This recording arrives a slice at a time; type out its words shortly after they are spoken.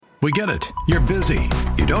We get it. You're busy.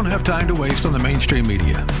 You don't have time to waste on the mainstream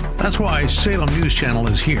media. That's why Salem News Channel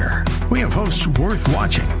is here. We have hosts worth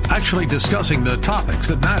watching, actually discussing the topics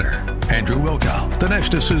that matter. Andrew Wilkow,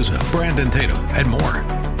 Dinesh D'Souza, Brandon Tatum, and more.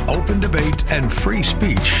 Open debate and free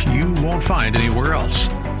speech you won't find anywhere else.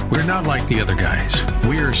 We're not like the other guys.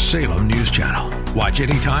 We're Salem News Channel. Watch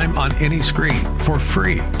anytime on any screen for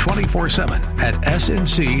free 24/7 at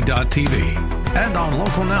snc.tv and on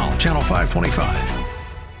Local Now, Channel 525.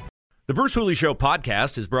 The Bruce Hooley Show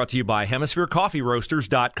podcast is brought to you by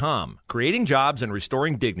HemisphereCoffeeRoasters.com. Creating jobs and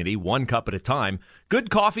restoring dignity one cup at a time. Good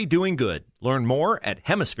coffee doing good. Learn more at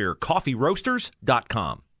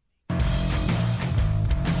HemisphereCoffeeRoasters.com.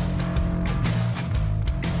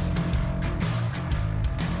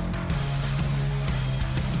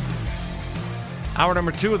 Hour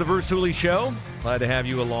number 2 of the Bruce Hooley Show. Glad to have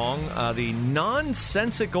you along. The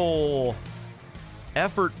nonsensical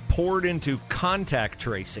effort poured into contact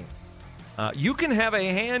tracing. You can have a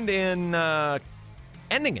hand in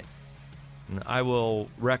ending it. And I will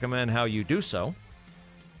recommend how you do so.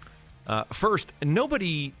 First,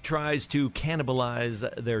 nobody tries to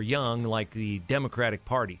cannibalize their young like the Democratic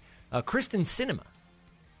Party. Kristen Sinema,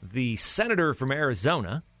 the senator from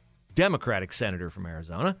Arizona, Democratic senator from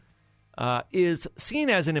Arizona, is seen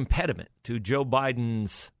as an impediment to Joe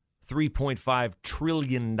Biden's $3.5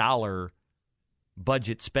 trillion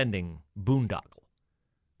budget spending boondoggle.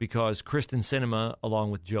 Because Kristen Sinema, along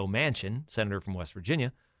with Joe Manchin, senator from West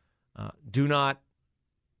Virginia, do not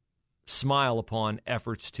smile upon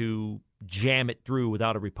efforts to jam it through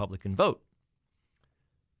without a Republican vote.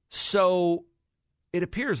 So it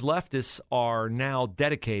appears leftists are now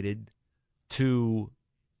dedicated to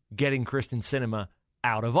getting Kristen Sinema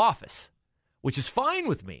out of office, which is fine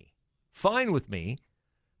with me. Fine with me,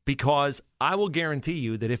 because I will guarantee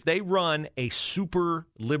you that if they run a super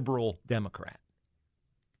liberal Democrat,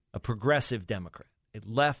 a progressive Democrat, a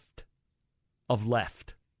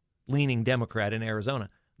left-leaning Democrat in Arizona,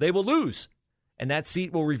 they will lose, and that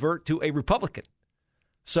seat will revert to a Republican.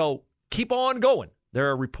 So keep on going. There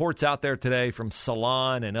are reports out there today from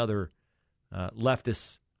Salon and other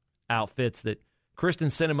leftist outfits that Kristen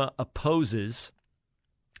Sinema opposes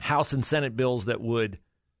House and Senate bills that would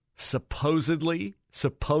supposedly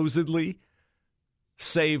save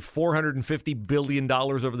 $450 billion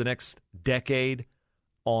over the next decade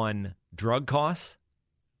on drug costs.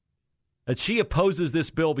 That she opposes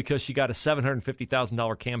this bill because she got a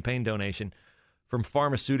 $750,000 campaign donation from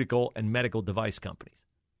pharmaceutical and medical device companies.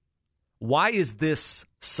 Why is this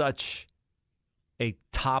such a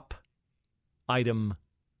top item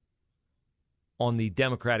on the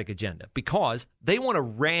Democratic agenda? Because they want to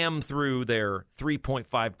ram through their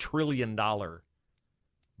 $3.5 trillion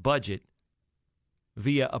budget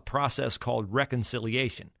via a process called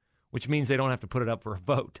reconciliation, which means they don't have to put it up for a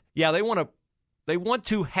vote. Yeah, they want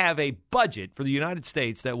to have a budget for the United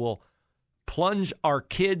States that will plunge our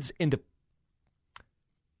kids into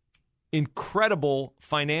incredible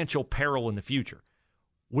financial peril in the future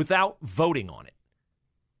without voting on it.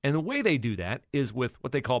 And the way they do that is with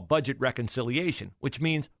what they call budget reconciliation, which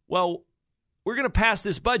means, well, we're going to pass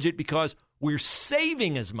this budget because we're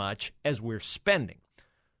saving as much as we're spending.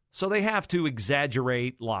 So they have to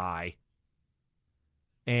exaggerate, lie,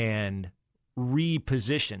 and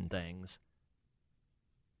reposition things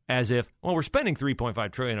as if, well, we're spending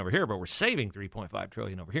 $3.5 trillion over here, but we're saving $3.5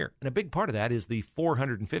 trillion over here. And a big part of that is the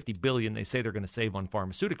 $450 billion they say they're going to save on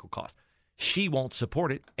pharmaceutical costs. She won't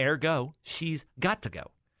support it. Ergo, she's got to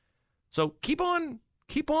go. So keep on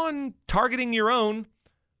targeting your own,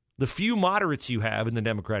 the few moderates you have in the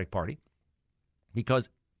Democratic Party, because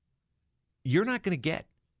you're not going to get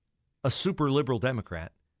a super liberal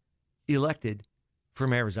Democrat elected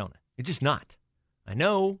from Arizona. You're just not. I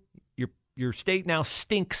know your state now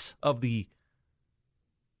stinks of the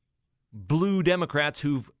blue Democrats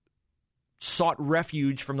who've sought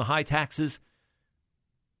refuge from the high taxes,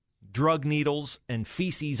 drug needles, and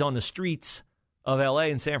feces on the streets of L.A.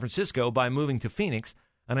 and San Francisco by moving to Phoenix.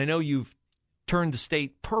 And I know you've turned the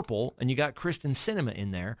state purple and you got Kristen Sinema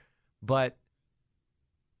in there. But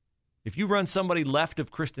if you run somebody left of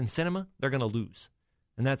Kristen Sinema, they're going to lose.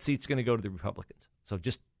 And that seat's going to go to the Republicans. So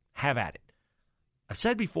just have at it. I've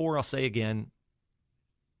said before, I'll say again,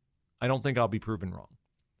 I don't think I'll be proven wrong.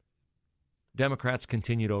 Democrats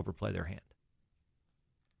continue to overplay their hand.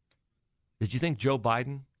 Did you think Joe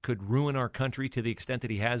Biden could ruin our country to the extent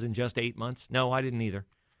that he has in just 8 months? No, I didn't either.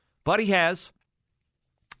 But he has,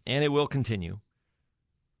 and it will continue,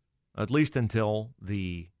 at least until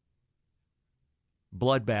the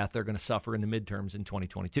bloodbath they're going to suffer in the midterms in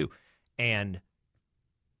 2022. And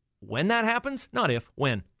when that happens, not if,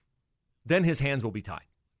 when, then his hands will be tied.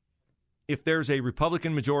 if there's a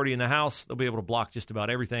Republican majority in the House, they'll be able to block just about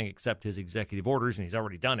everything except his executive orders, and he's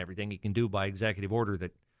already done everything he can do by executive order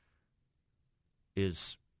that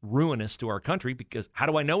is ruinous to our country. Because how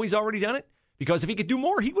do I know he's already done it? Because if he could do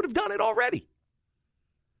more, he would have done it already.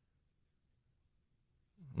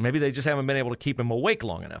 Maybe they just haven't been able to keep him awake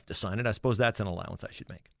long enough to sign it. I suppose that's an allowance I should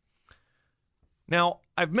make. Now,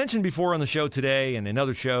 I've mentioned before on the show today and in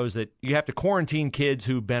other shows that you have to quarantine kids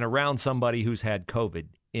who've been around somebody who's had COVID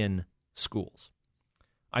in schools.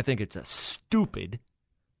 I think it's a stupid,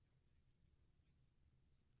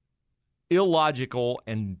 illogical,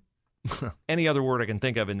 and any other word I can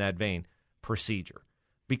think of in that vein, procedure.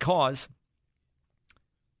 Because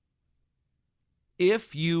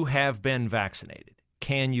if you have been vaccinated,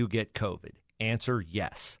 can you get COVID? Answer,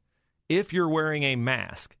 yes. If you're wearing a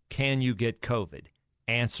mask, can you get COVID?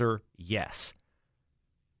 Answer, yes.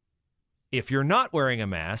 If you're not wearing a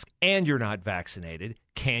mask and you're not vaccinated,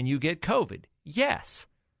 can you get COVID? Yes.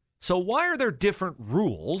 So why are there different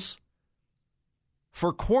rules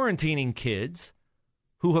for quarantining kids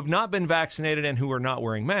who have not been vaccinated and who are not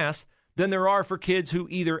wearing masks than there are for kids who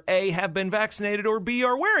either A, have been vaccinated, or B,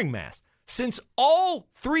 are wearing masks? Since all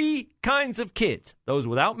three kinds of kids, those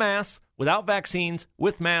without masks, without vaccines,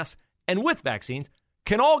 with masks, and with vaccines,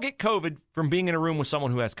 can all get COVID from being in a room with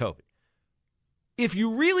someone who has COVID. If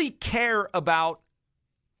you really care about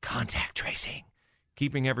contact tracing,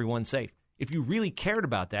 keeping everyone safe, if you really cared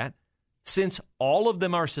about that, since all of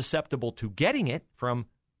them are susceptible to getting it from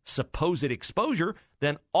supposed exposure,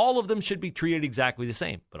 then all of them should be treated exactly the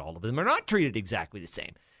same. But all of them are not treated exactly the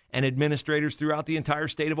same. And administrators throughout the entire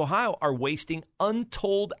state of Ohio are wasting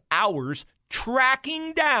untold hours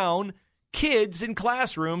tracking down kids in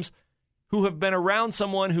classrooms who have been around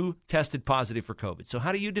someone who tested positive for COVID. So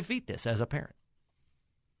how do you defeat this as a parent?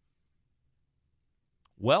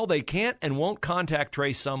 Well, they can't and won't contact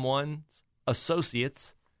trace someone's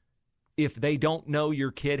associates if they don't know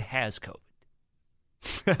your kid has COVID.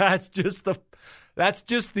 That's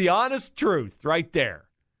just the honest truth right there.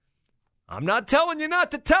 I'm not telling you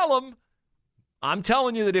not to tell them. I'm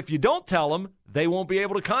telling you that if you don't tell them, they won't be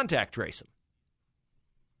able to contact trace them.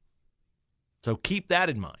 So keep that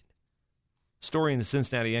in mind. Story in the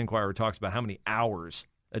Cincinnati Enquirer talks about how many hours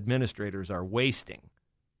administrators are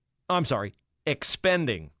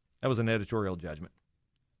expending. That was an editorial judgment.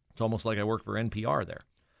 It's almost like I work for NPR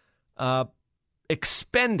there.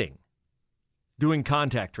 Expending doing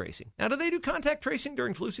contact tracing. Now, do they do contact tracing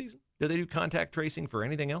during flu season? Do they do contact tracing for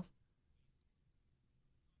anything else?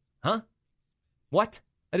 Huh? What?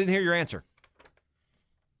 I didn't hear your answer.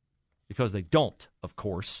 Because they don't, of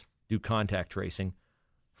course, do contact tracing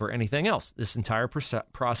for anything else. This entire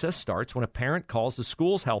process starts when a parent calls the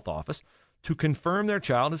school's health office to confirm their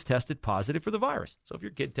child has tested positive for the virus. So if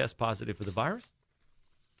your kid tests positive for the virus,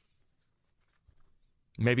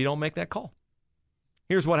 maybe don't make that call.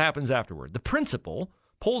 Here's what happens afterward. The principal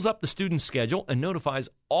pulls up the student's schedule and notifies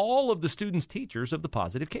all of the student's teachers of the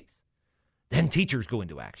positive case. Then teachers go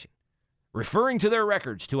into action, referring to their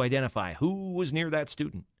records to identify who was near that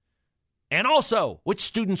student. And also, which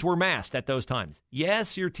students were masked at those times.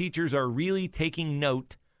 Yes, your teachers are really taking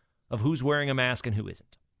note of who's wearing a mask and who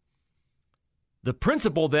isn't. The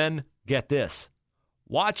principal then, get this,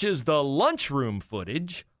 watches the lunchroom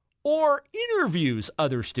footage or interviews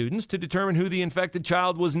other students to determine who the infected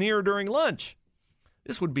child was near during lunch.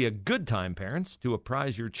 This would be a good time, parents, to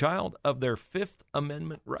apprise your child of their Fifth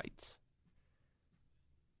Amendment rights.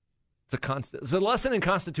 It's a lesson in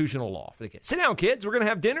constitutional law for the kids. Sit down, kids. We're going to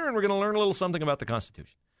have dinner, and we're going to learn a little something about the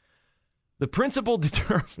Constitution. The principal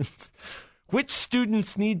determines which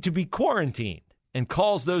students need to be quarantined and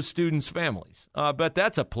calls those students' families. But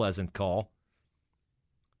that's a pleasant call.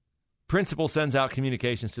 Principal sends out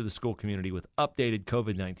communications to the school community with updated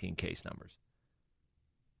COVID-19 case numbers.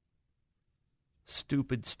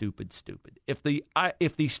 Stupid, stupid, stupid. If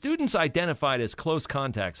the students identified as close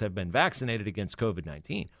contacts have been vaccinated against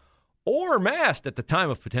COVID-19 or masked at the time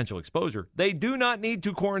of potential exposure, they do not need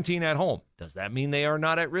to quarantine at home. Does that mean they are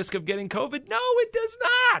not at risk of getting COVID? No, it does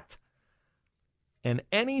not. And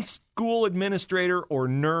any school administrator or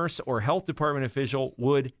nurse or health department official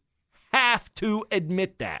would have to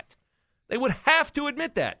admit that. They would have to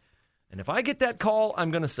admit that. And if I get that call, I'm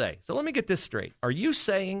going to say, so let me get this straight. Are you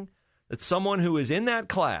saying that someone who is in that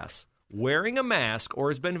class wearing a mask or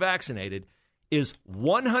has been vaccinated is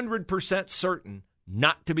 100% certain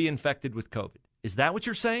not to be infected with COVID? Is that what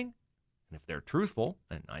you're saying? And if they're truthful,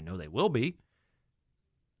 and I know they will be,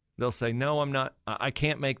 they'll say, no, I'm not. I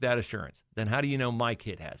can't make that assurance. Then how do you know my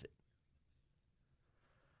kid has it?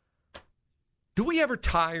 Do we ever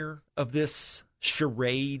tire of this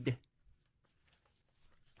charade?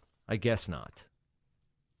 I guess not.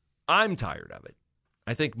 I'm tired of it.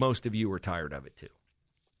 I think most of you are tired of it too.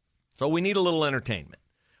 So we need a little entertainment.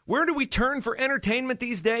 Where do we turn for entertainment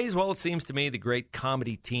these days? Well, it seems to me the great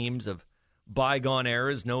comedy teams of bygone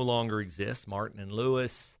eras no longer exist. Martin and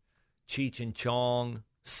Lewis, Cheech and Chong,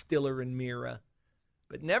 Stiller and Mira.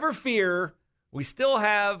 But never fear, we still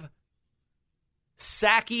have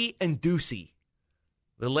Saki and Ducey,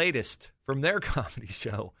 the latest from their comedy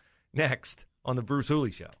show, next on The Bruce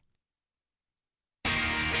Hooley Show.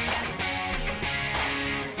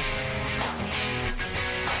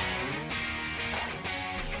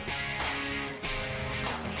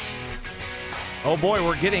 Oh, boy,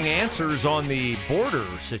 we're getting answers on the border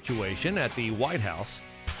situation at the White House.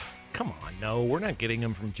 Come on, no, we're not getting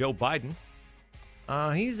them from Joe Biden.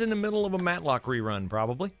 He's in the middle of a Matlock rerun,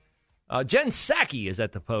 probably. Jen Psaki is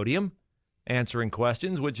at the podium answering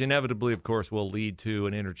questions, which inevitably, of course, will lead to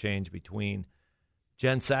an interchange between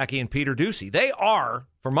Jen Psaki and Peter Ducey. They are,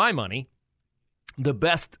 for my money, the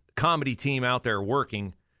best comedy team out there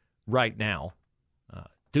working right now.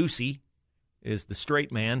 Ducey is the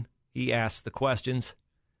straight man. He asks the questions.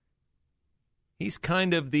 He's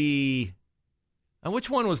kind of the... which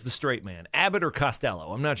one was the straight man? Abbott or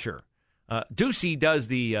Costello? I'm not sure. Ducey does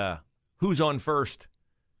the who's on first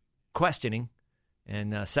questioning,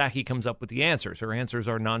 and Psaki comes up with the answers. Her answers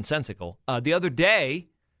are nonsensical. The other day,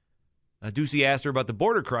 Ducey asked her about the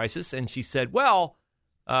border crisis, and she said, well,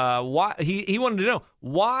 why? He wanted to know,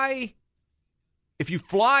 why, if you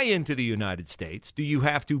fly into the United States, do you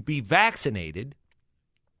have to be vaccinated?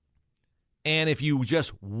 And if you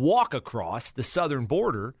just walk across the southern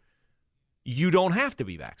border, you don't have to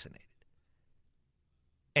be vaccinated.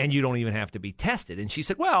 And you don't even have to be tested. And she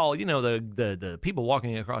said, well, you know, the people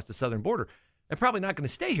walking across the southern border, they're probably not going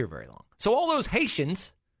to stay here very long. So all those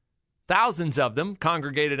Haitians, thousands of them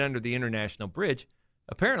congregated under the International Bridge,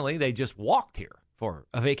 apparently they just walked here for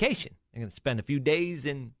a vacation. They're going to spend a few days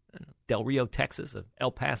in Del Rio, Texas, or El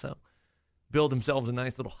Paso, build themselves a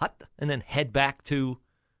nice little hut, and then head back to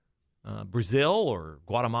Brazil or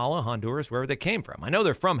Guatemala, Honduras, wherever they came from. I know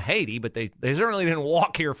they're from Haiti, but they certainly didn't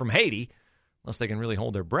walk here from Haiti, unless they can really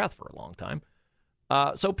hold their breath for a long time.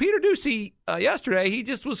 So Peter Ducey, yesterday, he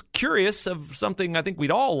just was curious of something I think we'd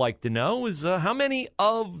all like to know, is how many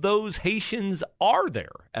of those Haitians are there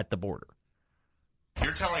at the border?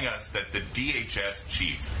 You're telling us that the DHS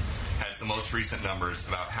chief has the most recent numbers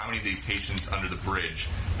about how many of these Haitians under the bridge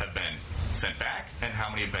have been sent back and how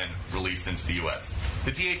many have been released into the U.S.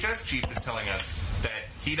 The DHS chief is telling us that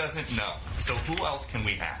he doesn't know. So who else can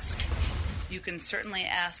we ask? You can certainly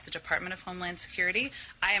ask the Department of Homeland Security.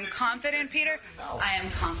 I am confident, Peter. I am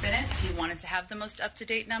confident he wanted to have the most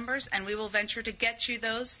up-to-date numbers, and we will venture to get you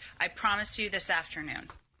those, I promise you, this afternoon.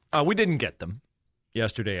 We didn't get them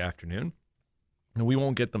yesterday afternoon, and we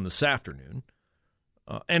won't get them this afternoon.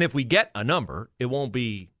 And if we get a number, it won't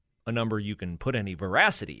be a number you can put any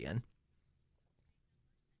veracity in.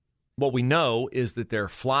 What we know is that they're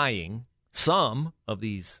flying some of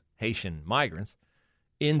these Haitian migrants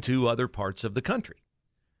into other parts of the country.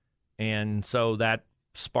 And so that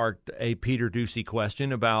sparked a Peter Ducey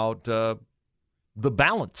question about the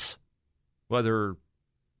balance, whether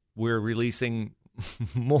we're releasing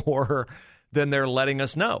more than they're letting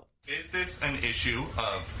us know. Is this an issue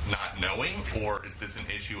of not knowing, or is this an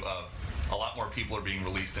issue of a lot more people are being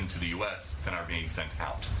released into the U.S. than are being sent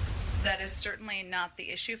out? That is certainly not the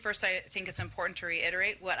issue. First, I think it's important to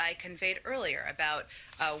reiterate what I conveyed earlier about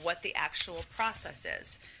what the actual process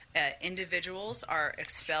is. Individuals are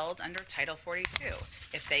expelled under Title 42.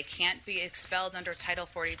 If they can't be expelled under Title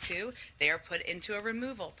 42, they are put into a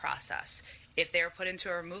removal process. If they are put into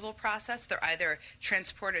a removal process, they're either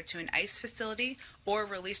transported to an ICE facility or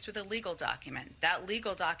released with a legal document. That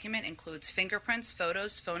legal document includes fingerprints,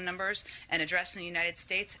 photos, phone numbers, an address in the United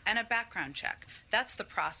States, and a background check. That's the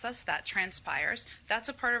process that transpires. That's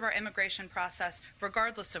a part of our immigration process,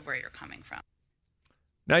 regardless of where you're coming from.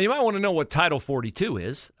 Now, you might want to know what Title 42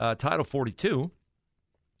 is. Title 42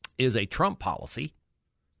 is a Trump policy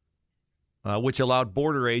which allowed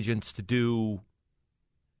border agents to do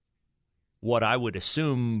what I would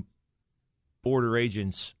assume border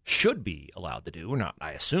agents should be allowed to do. Not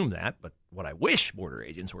I assume that, but what I wish border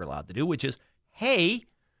agents were allowed to do, which is, hey,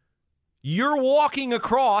 you're walking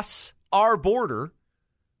across our border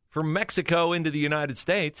from Mexico into the United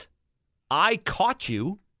States. I caught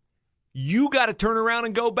you. You got to turn around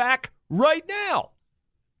and go back right now.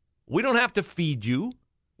 We don't have to feed you.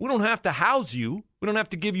 We don't have to house you. We don't have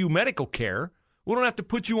to give you medical care. We don't have to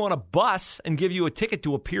put you on a bus and give you a ticket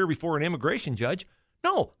to appear before an immigration judge.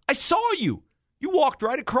 No, I saw you. You walked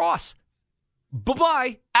right across.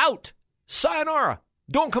 Bye-bye. Out. Sayonara.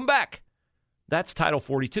 Don't come back. That's Title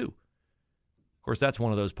 42. Of course, that's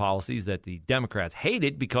one of those policies that the Democrats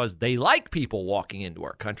hated because they like people walking into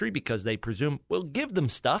our country because they presume we'll give them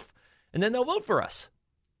stuff and then they'll vote for us.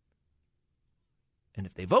 And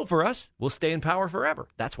if they vote for us, we'll stay in power forever.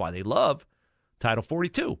 That's why they love Title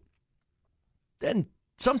 42. Then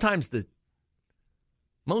sometimes the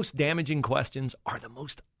most damaging questions are the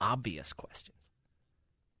most obvious questions.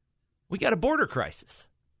 We got a border crisis.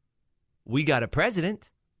 We got a president.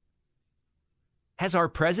 Has our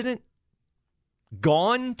president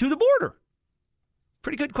gone to the border?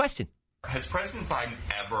 Pretty good question. Has President Biden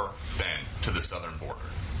ever been to the southern border?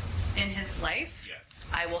 In his life? Yes.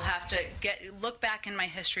 I will have to look back in my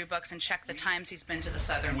history books and check the times he's been to the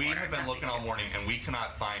southern border. We have been looking all morning, and we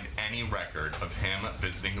cannot find any record of him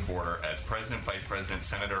visiting the border as president, vice president,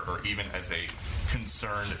 senator, or even as a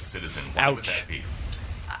concerned citizen. Why would that be?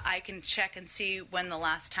 I can check and see when the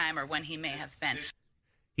last time or when he may have been.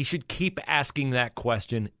 He should keep asking that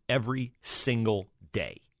question every single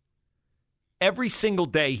day. Every single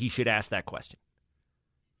day he should ask that question.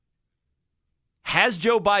 Has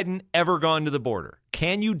Joe Biden ever gone to the border?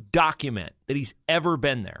 Can you document that he's ever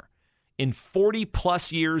been there? In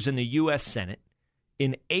 40-plus years in the U.S. Senate,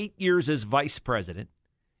 in 8 years as vice president,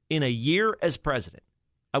 in a year as president,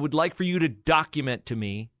 I would like for you to document to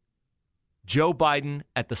me Joe Biden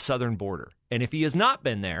at the southern border. And if he has not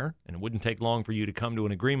been there, and it wouldn't take long for you to come to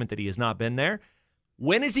an agreement that he has not been there,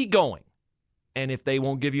 when is he going? And if they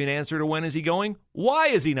won't give you an answer to when is he going, why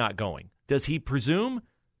is he not going? Does he presume?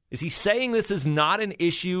 Is he saying this is not an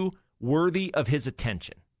issue worthy of his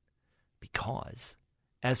attention? Because,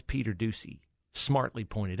 as Peter Ducey smartly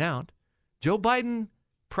pointed out, Joe Biden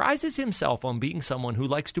prizes himself on being someone who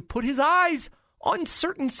likes to put his eyes on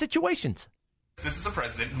certain situations. This is a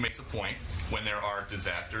president who makes a point when there are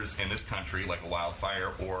disasters in this country, like a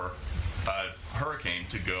wildfire or a hurricane,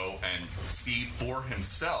 to go and see for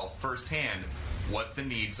himself firsthand what the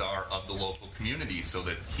needs are of the local community so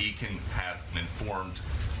that he can have an informed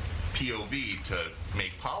POV to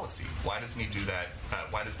make policy. Why doesn't he do that?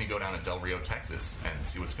 Why doesn't he go down to Del Rio, Texas, and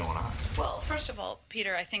see what's going on? Well, first of all,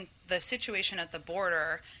 Peter, I think the situation at the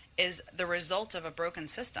border is the result of a broken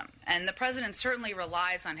system. And the president certainly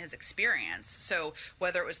relies on his experience. So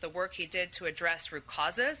whether it was the work he did to address root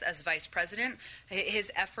causes as vice president,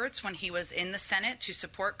 his efforts when he was in the Senate to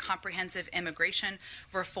support comprehensive immigration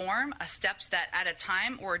reform, steps that at a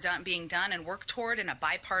time were being done and worked toward in a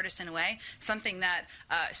bipartisan way, something that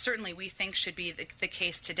certainly we think should be the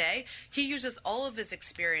case today. He uses all of his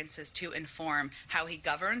experiences to inform how he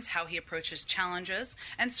governs, how he approaches challenges,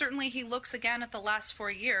 and certainly he looks again at the last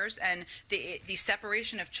 4 years and the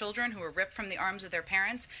separation of children who were ripped from the arms of their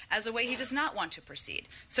parents as a way he does not want to proceed.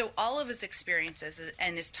 So all of his experiences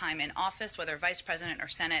and his time in office, whether vice president or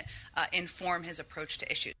Senate, inform his approach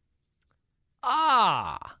to issues.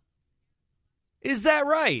 Is that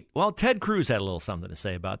right? Well, Ted Cruz had a little something to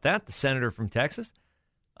say about that, the senator from Texas.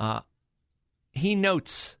 He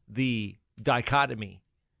notes the dichotomy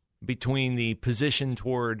between the position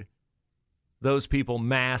toward those people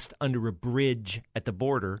massed under a bridge at the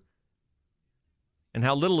border and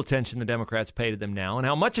how little attention the Democrats pay to them now and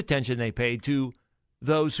how much attention they paid to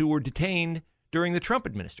those who were detained during the Trump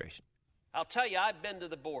administration. I'll tell you, I've been to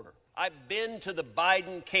the border. I've been to the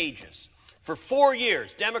Biden cages. For 4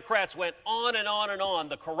 years, Democrats went on and on and on.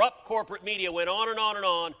 The corrupt corporate media went on and on and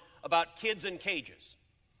on about kids in cages.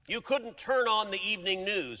 You couldn't turn on the evening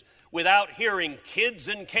news without hearing kids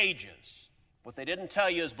in cages. What they didn't tell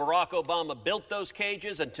you is Barack Obama built those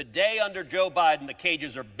cages, and today under Joe Biden, the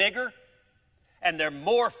cages are bigger and they're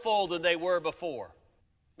more full than they were before.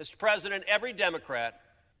 Mr. President, every Democrat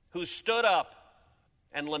who stood up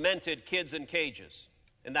and lamented kids in cages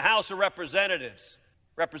in the House of Representatives,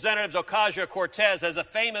 Representative Ocasio-Cortez has a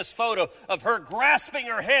famous photo of her grasping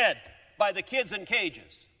her head by the kids in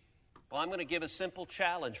cages. Well, I'm going to give a simple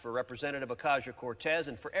challenge for Representative Ocasio-Cortez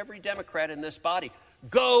and for every Democrat in this body.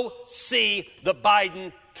 Go see the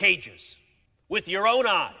Biden cages with your own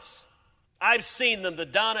eyes. I've seen them, the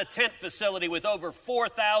Donna tent facility with over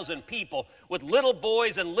 4,000 people with little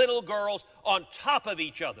boys and little girls on top of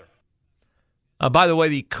each other. By the way,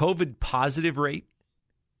 the COVID positive rate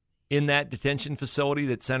in that detention facility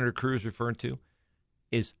that Senator Cruz referred to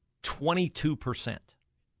is 22%.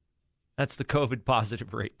 That's the COVID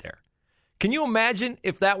positive rate there. Can you imagine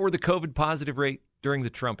if that were the COVID positive rate during the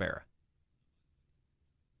Trump era?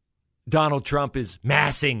 Donald Trump is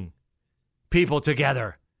massing people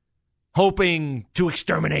together, hoping to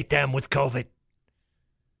exterminate them with COVID.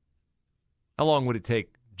 How long would it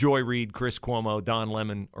take Joy Reid, Chris Cuomo, Don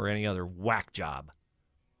Lemon, or any other whack job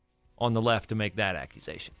on the left to make that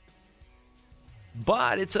accusation?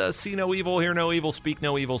 But it's a see no evil, hear no evil, speak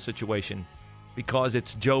no evil situation because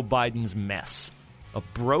it's Joe Biden's mess. A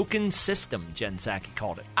broken system, Jen Psaki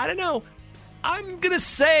called it. I don't know. I'm going to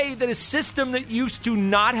say that a system that used to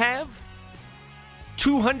not have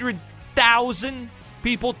 200,000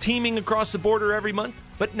 people teeming across the border every month,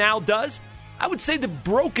 but now does, I would say the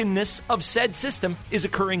brokenness of said system is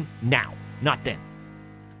occurring now, not then.